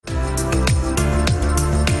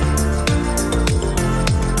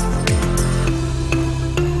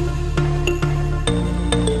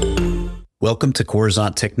Welcome to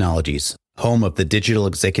Coruzant Technologies, home of the Digital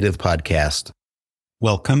Executive Podcast.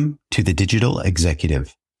 Welcome to the Digital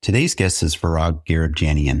Executive. Today's guest is Varag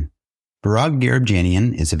Gharibjanian. Varag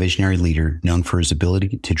Gharibjanian is a visionary leader known for his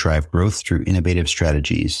ability to drive growth through innovative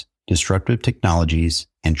strategies, disruptive technologies,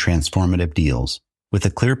 and transformative deals. With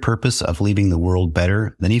a clear purpose of leaving the world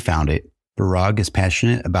better than he found it, Varag is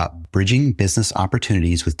passionate about bridging business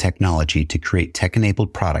opportunities with technology to create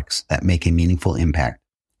tech-enabled products that make a meaningful impact.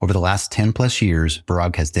 Over the last 10 plus years,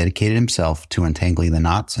 Varag has dedicated himself to untangling the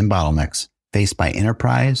knots and bottlenecks faced by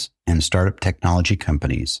enterprise and startup technology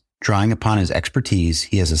companies. Drawing upon his expertise,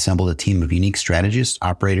 he has assembled a team of unique strategists,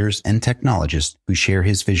 operators, and technologists who share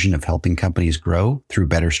his vision of helping companies grow through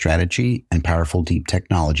better strategy and powerful deep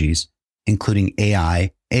technologies, including AI,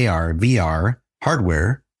 AR, VR,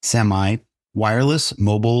 hardware, semi, wireless,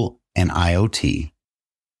 mobile, and IoT.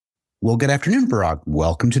 Well, good afternoon, Varag.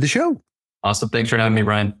 Welcome to the show. Awesome. Thanks for having me,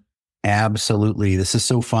 Brian. Absolutely. This is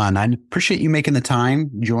so fun. I appreciate you making the time,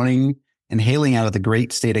 joining and hailing out of the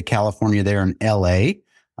great state of California there in LA,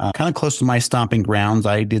 kind of close to my stomping grounds.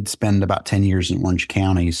 I did spend about 10 years in Orange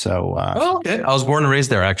County. So, okay. I was born and raised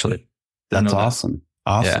there, actually. That's awesome.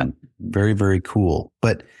 Awesome. Yeah. Very, very cool.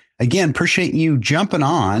 But again, appreciate you jumping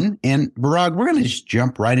on. And Varag, we're going to just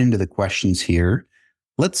jump right into the questions here.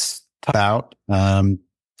 Let's talk about,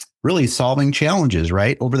 really solving challenges,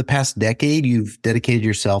 right? Over the past decade, you've dedicated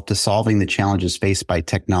yourself to solving the challenges faced by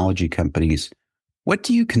technology companies. What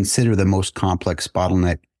do you consider the most complex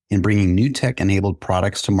bottleneck in bringing new tech-enabled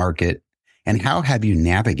products to market, and how have you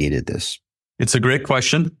navigated this? It's a great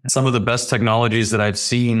question. Some of the best technologies that I've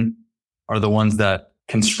seen are the ones that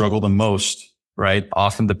can struggle the most, right?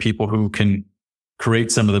 Often the people who can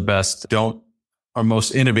create some of the best or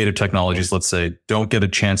most innovative technologies, let's say, don't get a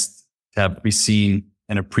chance to be seen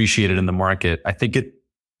and appreciated in the market. I think it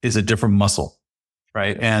is a different muscle,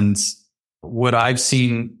 right? And what I've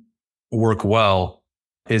seen work well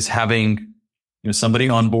is having, somebody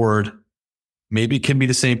on board. Maybe it can be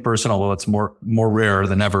the same person, although it's more rare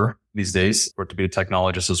than ever these days for it to be a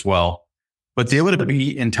technologist as well. But be able to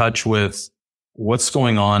be in touch with what's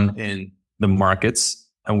going on in the markets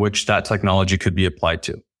and which that technology could be applied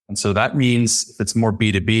to. And so that means if it's more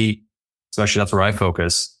B2B, especially that's where I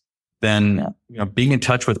focus, then, being in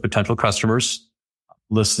touch with potential customers,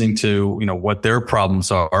 listening to, what their problems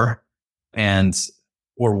are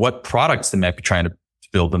or what products they might be trying to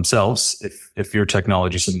build themselves. If your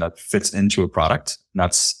technology is something that fits into a product,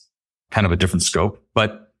 that's kind of a different scope.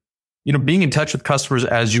 But, being in touch with customers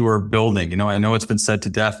as you are building, I know it's been said to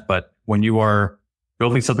death, but when you are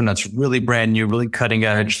building something that's really brand new, really cutting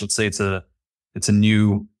edge, let's say it's a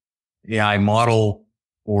new AI model,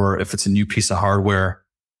 or if it's a new piece of hardware,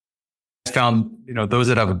 I found, those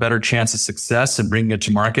that have a better chance of success in bringing it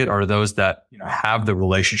to market are those that, have the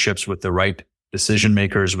relationships with the right decision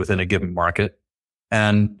makers within a given market.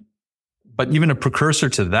 But even a precursor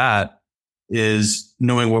to that is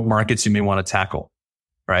knowing what markets you may want to tackle,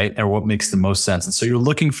 right? Or what makes the most sense. And so you're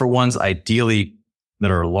looking for ones ideally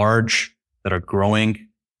that are large, that are growing,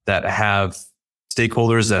 that have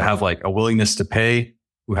stakeholders that have like a willingness to pay,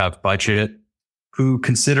 who have budget, who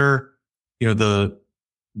consider,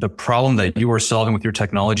 the problem that you are solving with your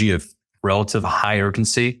technology of relative high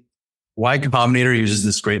urgency. Y Combinator uses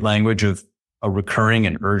this great language of a recurring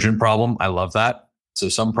and urgent problem. I love that. So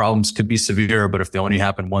some problems could be severe, but if they only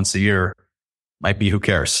happen once a year, might be who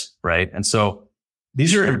cares, right? And so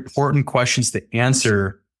these are important questions to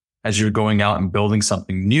answer as you're going out and building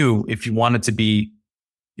something new if you want it to be,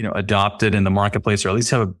 adopted in the marketplace, or at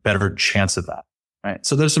least have a better chance of that, right?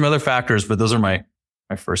 So there's some other factors, but those are my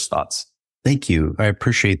first thoughts. Thank you. I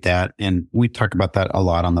appreciate that. And we talk about that a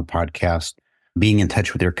lot on the podcast, being in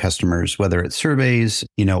touch with your customers, whether it's surveys,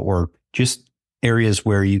 or just areas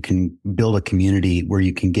where you can build a community where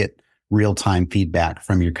you can get real-time feedback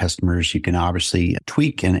from your customers. You can obviously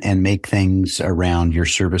tweak and make things around your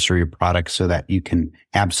service or your product so that you can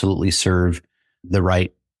absolutely serve the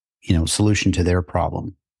right, solution to their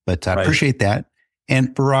problem. But I appreciate that.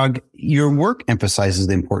 And Varag, your work emphasizes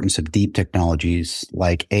the importance of deep technologies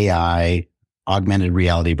like AI, augmented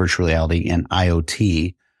reality, virtual reality, and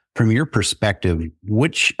IoT. From your perspective,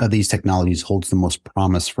 which of these technologies holds the most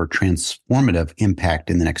promise for transformative impact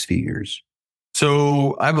in the next few years?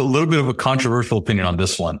 So I have a little bit of a controversial opinion on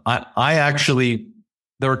this one. I actually,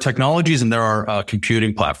 there are technologies and there are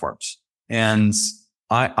computing platforms. And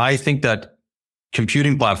I think that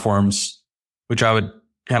computing platforms, which I would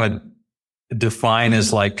kind of define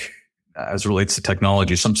as as it relates to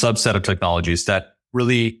technology, some subset of technologies that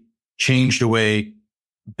really change the way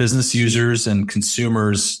business users and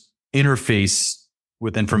consumers interface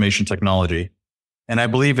with information technology. And I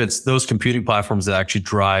believe it's those computing platforms that actually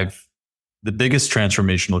drive the biggest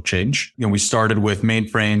transformational change. We started with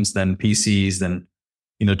mainframes, then PCs, then,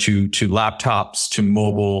 to laptops, to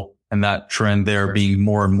mobile, and that trend there being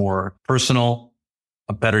more and more personal,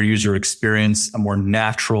 a better user experience, a more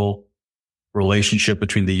natural relationship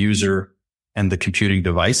between the user and the computing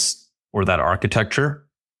device or that architecture.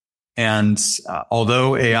 And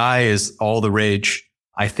although AI is all the rage,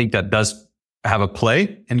 I think that does have a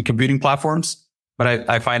play in computing platforms, but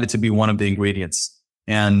I find it to be one of the ingredients.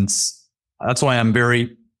 And that's why I'm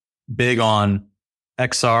very big on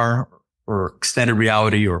XR or extended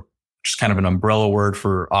reality, or just kind of an umbrella word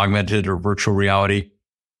for augmented or virtual reality.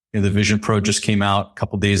 The Vision Pro just came out a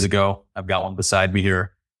couple of days ago. I've got one beside me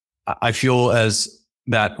here. I feel as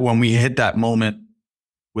that when we hit that moment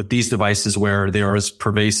with these devices where they are as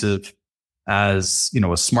pervasive as, a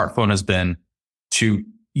smartphone has been to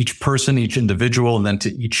each person, each individual, and then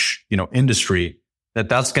to each, industry,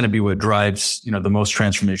 that's going to be what drives, the most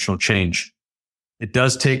transformational change. It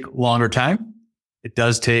does take longer time. It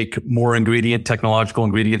does take more technological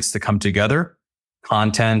ingredients to come together,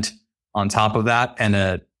 content on top of that, and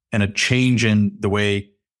a change in the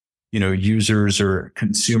way, users or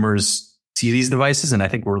consumers see these devices. And I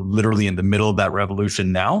think we're literally in the middle of that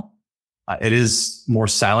revolution now. It is more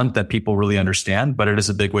silent that people really understand, but it is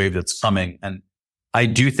a big wave that's coming. And I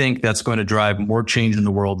do think that's going to drive more change in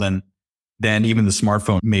the world than even the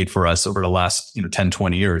smartphone made for us over the last 10,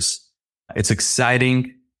 20 years. It's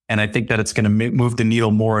exciting. And I think that it's going to move the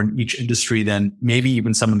needle more in each industry than maybe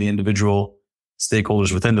even some of the individual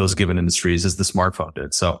stakeholders within those given industries as the smartphone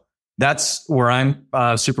did. So that's where I'm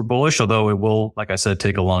super bullish, although it will, like I said,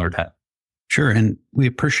 take a longer time. Sure. And we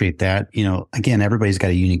appreciate that. Again, everybody's got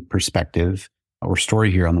a unique perspective or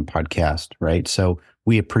story here on the podcast, right? So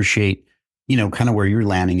we appreciate, kind of where you're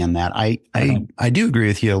landing on that. I do agree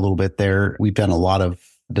with you a little bit there. We've done a lot of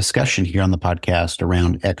discussion here on the podcast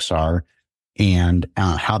around XR and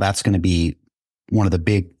how that's going to be one of the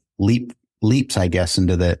big leaps, I guess,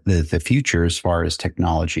 into the future as far as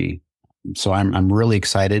technology. So I'm really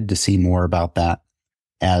excited to see more about that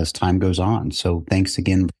as time goes on. So thanks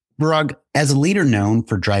again. Varag, as a leader known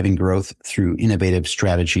for driving growth through innovative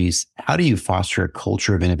strategies, how do you foster a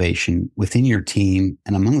culture of innovation within your team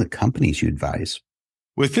and among the companies you advise?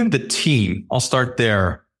 Within the team, I'll start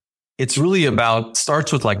there. It's really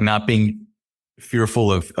starts with not being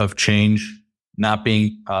fearful of change, not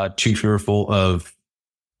being too fearful of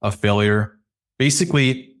failure.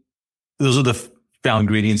 Basically, those are the found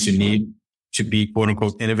ingredients you need to be quote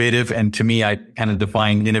unquote innovative. And to me, I kind of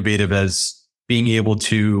define innovative as being able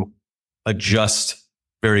to adjust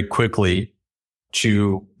very quickly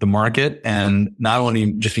to the market, and not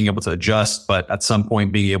only just being able to adjust, but at some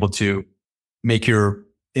point being able to make your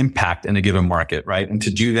impact in a given market, right? And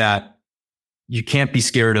to do that, you can't be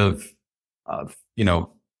scared of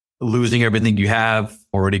losing everything you have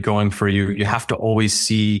already going for you. You have to always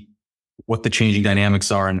see what the changing dynamics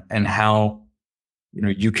are and how,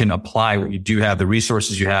 you can apply what you do have, the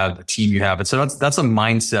resources you have, the team you have. And so that's a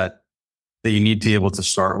mindset that you need to be able to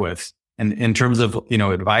start with. And in terms of,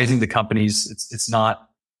 advising the companies, it's not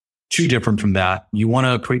too different from that. You want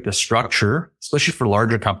to create a structure, especially for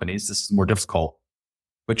larger companies. This is more difficult,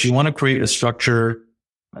 but you want to create a structure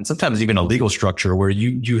and sometimes even a legal structure where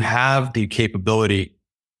you have the capability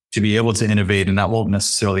to be able to innovate, and that won't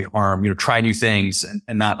necessarily harm, try new things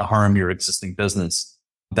and not harm your existing business.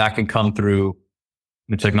 That can come through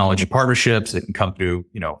technology partnerships. It can come through,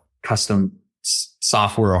 custom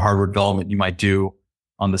software or hardware development you might do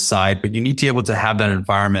on the side, but you need to be able to have that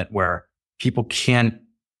environment where people can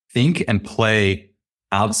think and play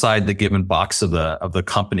outside the given box of the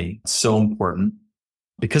company. It's so important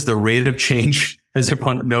because the rate of change, as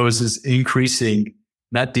everyone knows, is increasing,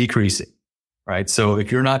 not decreasing, right? So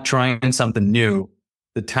if you're not trying something new,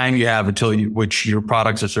 the time you have until which your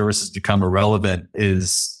products or services become irrelevant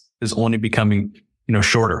is only becoming,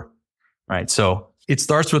 shorter, right? So it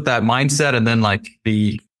starts with that mindset, and then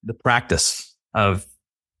the practice of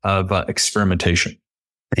experimentation.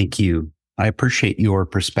 Thank you. I appreciate your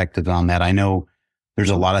perspective on that. I know there's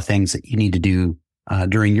a lot of things that you need to do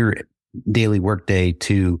during your daily workday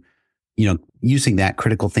to, using that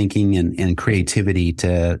critical thinking and creativity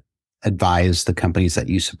to advise the companies that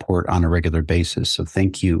you support on a regular basis. So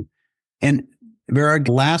thank you. And Varag,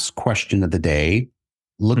 last question of the day,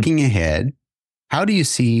 looking ahead, how do you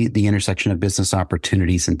see the intersection of business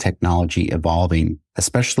opportunities and technology evolving,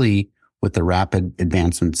 especially with the rapid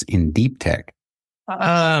advancements in deep tech?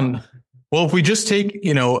 Well, if we just take,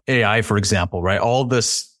 AI, for example, right? All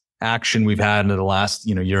this action we've had in the last,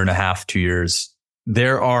 year and a half, 2 years,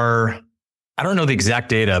 there are, I don't know the exact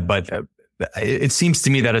data, but it seems to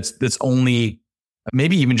me that it's only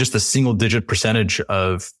maybe even just a single digit percentage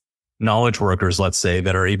of knowledge workers, let's say,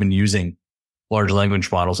 that are even using large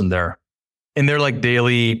language models in their like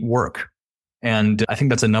daily work. And I think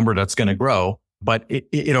that's a number that's going to grow, but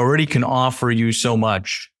it already can offer you so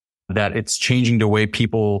much that it's changing the way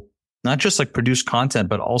people not just like produce content,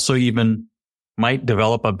 but also even might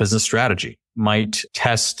develop a business strategy, might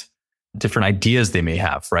test different ideas they may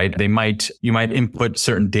have, right? You might input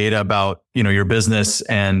certain data about, your business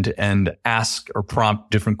and ask or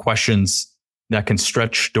prompt different questions that can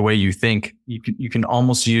stretch the way you think. You can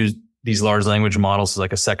almost use these large language models as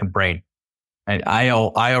like a second brain. And I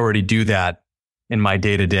already do that in my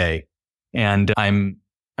day to day. And I'm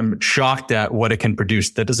shocked at what it can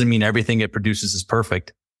produce. That doesn't mean everything it produces is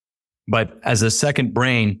perfect, but as a second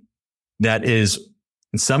brain that is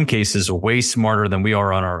in some cases way smarter than we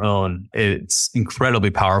are on our own, it's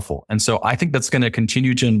incredibly powerful. And so I think that's going to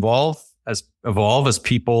continue to evolve as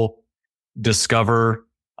people discover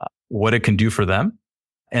what it can do for them.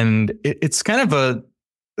 And it's kind of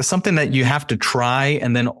something that you have to try,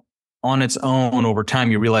 and then on its own over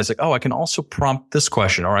time, you realize like, oh, I can also prompt this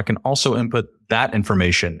question, or I can also input that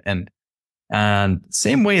information. And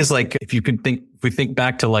same way as like, if we think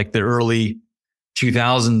back to like the early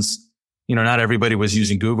 2000s, not everybody was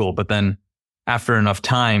using Google, but then after enough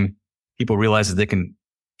time, people realized that they can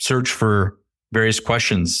search for various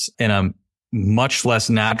questions in a much less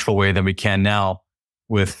natural way than we can now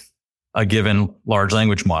with a given large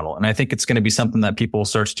language model. And I think it's going to be something that people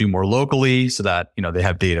start to do more locally so that, they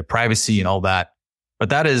have data privacy and all that. But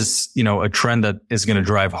that is, a trend that is going to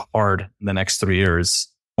drive hard in the next 3 years.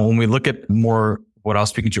 When we look at more, what I was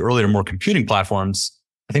speaking to earlier, more computing platforms,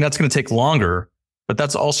 I think that's going to take longer, but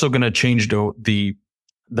that's also going to change the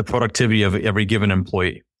productivity of every given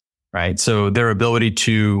employee, right? So their ability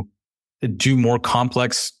to do more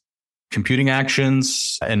complex computing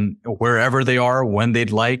actions and wherever they are, when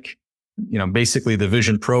they'd like, basically the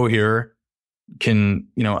Vision Pro here can,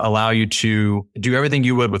 allow you to do everything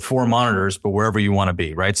you would with 4 monitors, but wherever you want to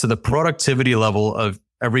be, right? So the productivity level of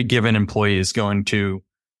every given employee is going to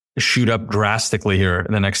shoot up drastically here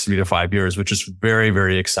in the next 3 to 5 years, which is very,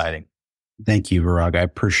 very exciting. Thank you, Varag. I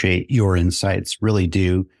appreciate your insights, really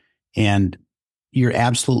do. And you're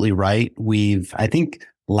absolutely right. I think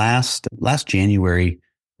last January,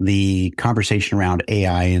 the conversation around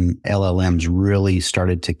AI and LLMs really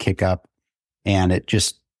started to kick up, and it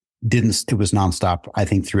was nonstop, I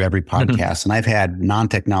think, through every podcast. And I've had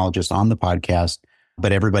non-technologists on the podcast,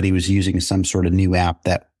 but everybody was using some sort of new app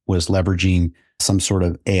that was leveraging some sort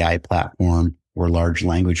of AI platform or large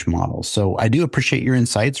language model. So I do appreciate your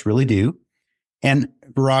insights, really do. And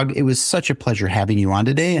Varag, it was such a pleasure having you on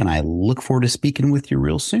today, and I look forward to speaking with you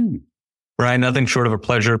real soon. Brian, nothing short of a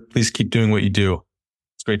pleasure. Please keep doing what you do.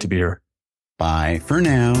 It's great to be here. Bye for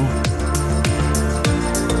now.